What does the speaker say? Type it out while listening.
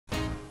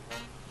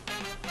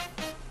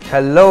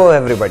Hello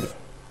everybody.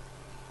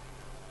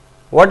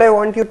 What I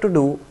want you to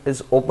do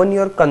is open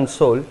your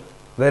console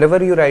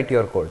wherever you write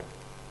your code.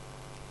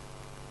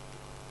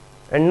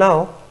 And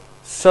now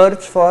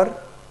search for,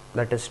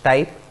 that is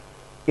type,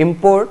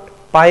 import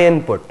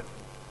PyInput.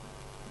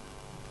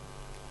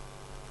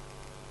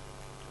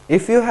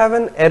 If you have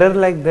an error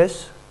like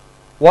this,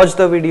 watch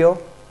the video,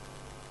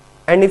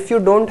 and if you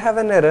don't have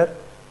an error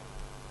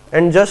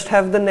and just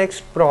have the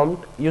next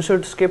prompt, you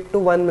should skip to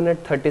 1 minute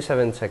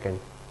 37 seconds.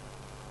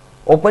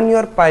 Open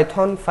your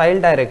Python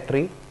file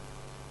directory.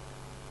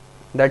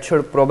 That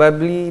should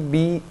probably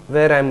be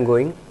where I am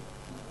going.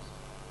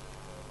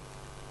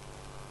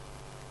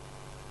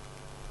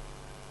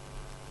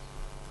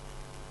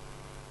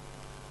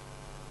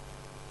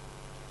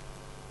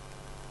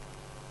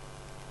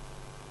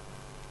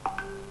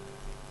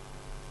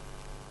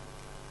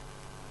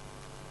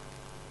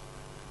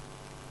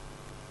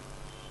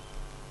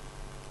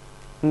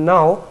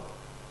 Now,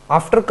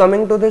 after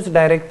coming to this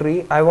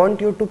directory, I want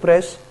you to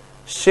press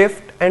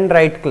Shift and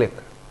right click.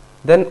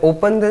 Then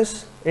open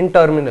this in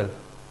terminal.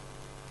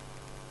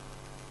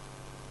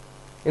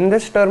 In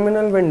this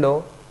terminal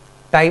window,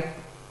 type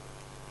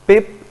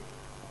pip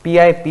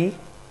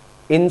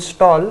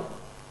install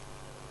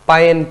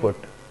PyInput.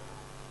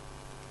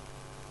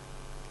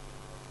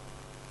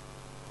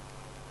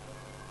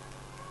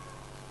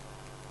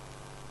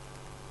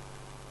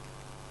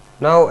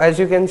 Now, as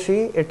you can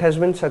see, it has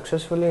been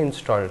successfully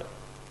installed.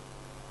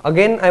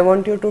 Again, I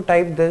want you to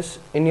type this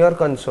in your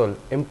console,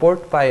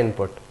 import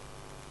PyInput.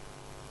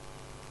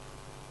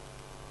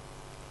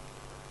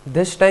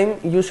 This time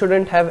you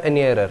shouldn't have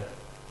any error.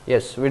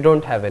 Yes, we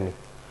don't have any.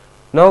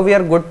 Now we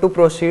are good to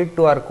proceed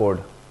to our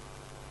code.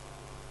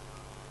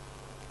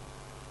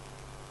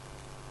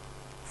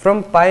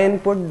 From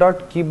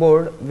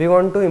pyinput.keyboard, we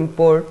want to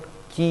import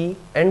key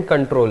and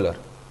controller.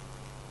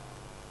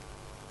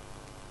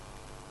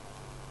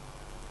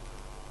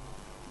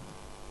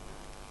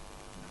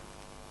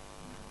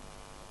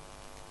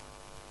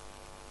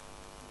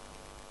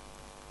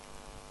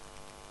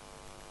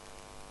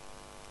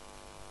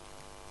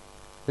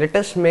 Let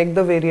us make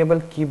the variable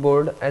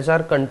keyboard as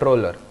our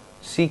controller,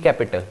 C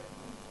capital.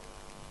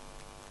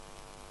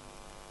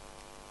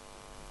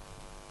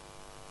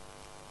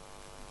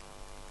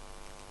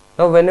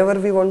 Now whenever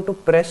we want to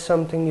press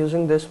something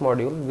using this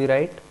module, we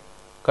write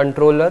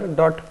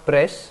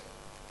controller.press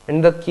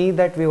and the key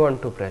that we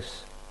want to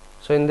press.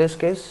 So in this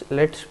case,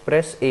 let's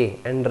press A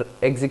and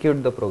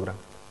execute the program.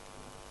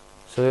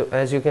 So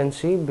as you can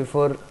see,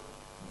 before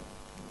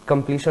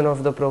completion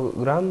of the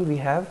program, we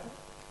have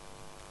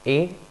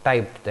A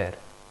typed there.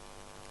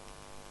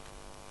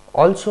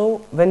 Also,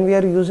 when we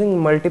are using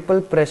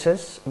multiple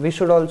presses, we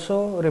should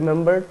also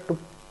remember to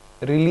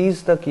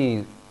release the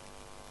key.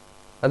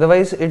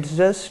 Otherwise, it's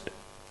just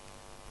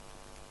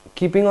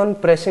keeping on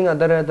pressing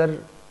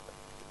other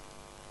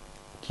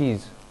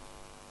keys.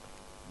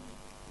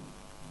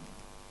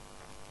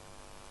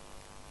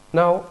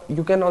 Now,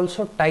 you can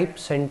also type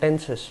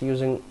sentences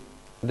using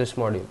this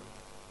module.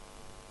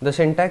 The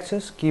syntax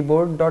is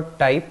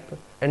keyboard.type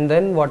and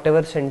then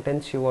whatever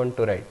sentence you want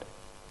to write.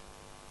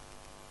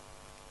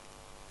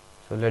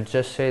 So let's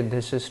just say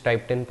this is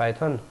typed in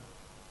Python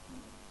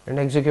and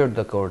execute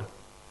the code.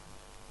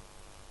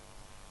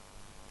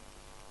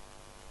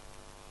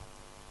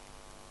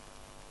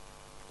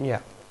 Yeah,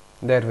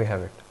 there we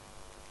have it.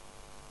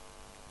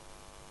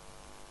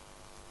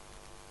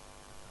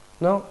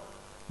 Now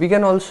we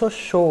can also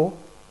show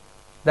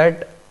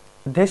that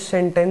this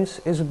sentence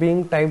is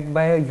being typed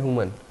by a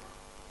human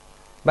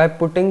by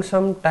putting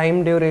some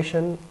time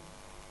duration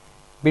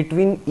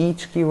between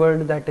each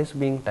keyword that is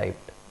being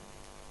typed.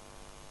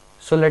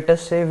 So let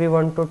us say we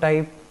want to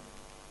type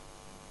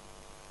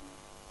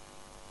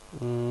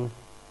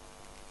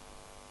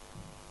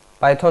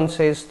Python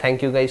says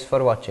thank you guys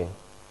for watching.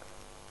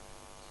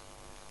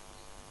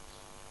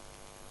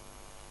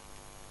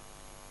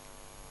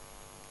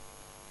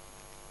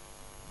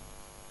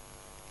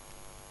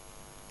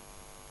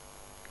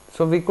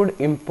 So we could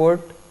import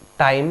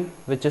time,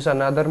 which is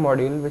another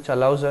module which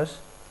allows us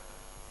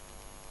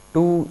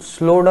to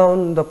slow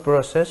down the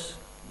process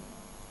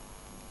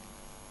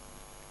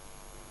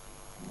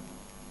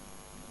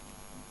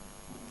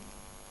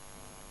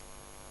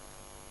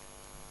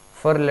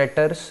for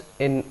letters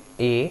in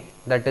A,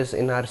 that is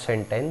in our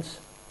sentence.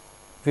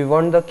 We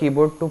want the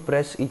keyboard to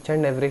press each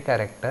and every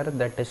character,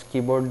 that is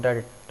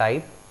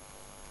keyboard.type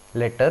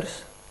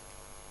letters.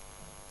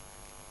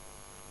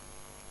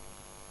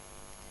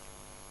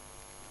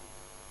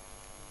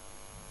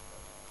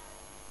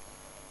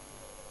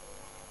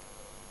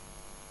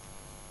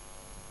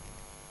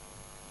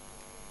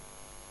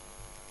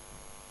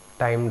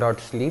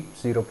 Time.sleep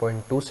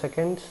 0.2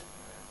 seconds,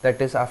 that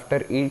is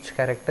after each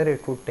character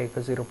it would take a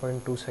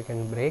 0.2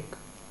 second break,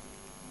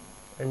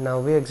 and now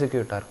we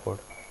execute our code.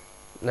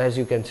 As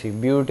you can see,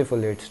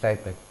 beautifully it's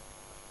typing.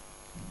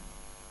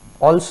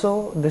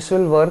 Also, this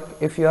will work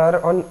if you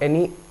are on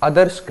any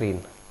other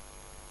screen.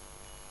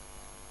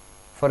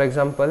 For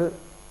example,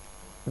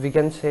 we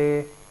can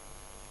say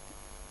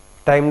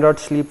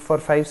time.sleep for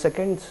 5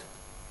 seconds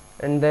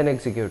and then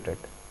execute it.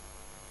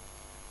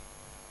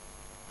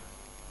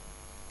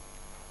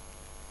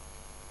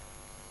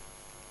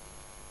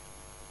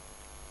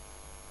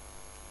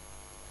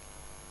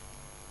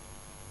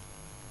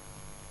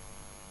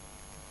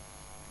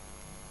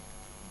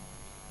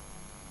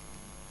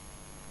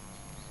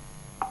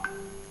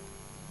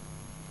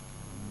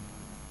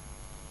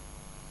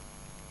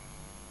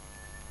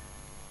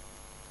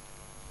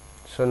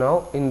 So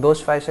now in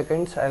those 5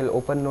 seconds I'll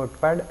open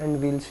Notepad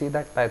and we'll see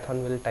that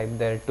Python will type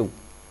there too.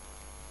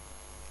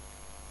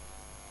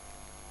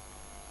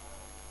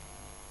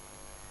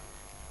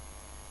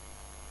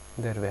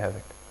 There we have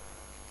it.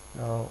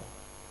 Now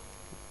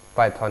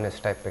Python is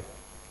typing.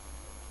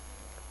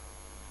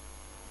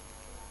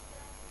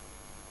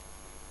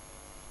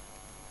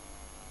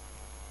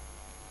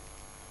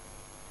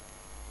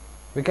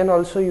 We can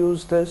also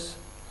use this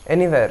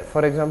anywhere.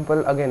 For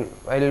example, again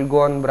I'll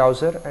go on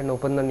browser and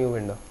open the new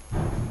window.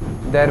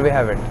 There we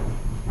have it.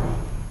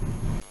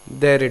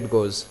 There it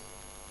goes.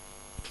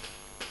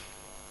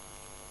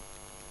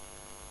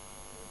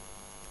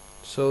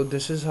 So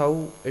this is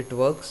how it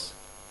works.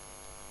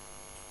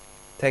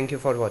 Thank you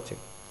for watching.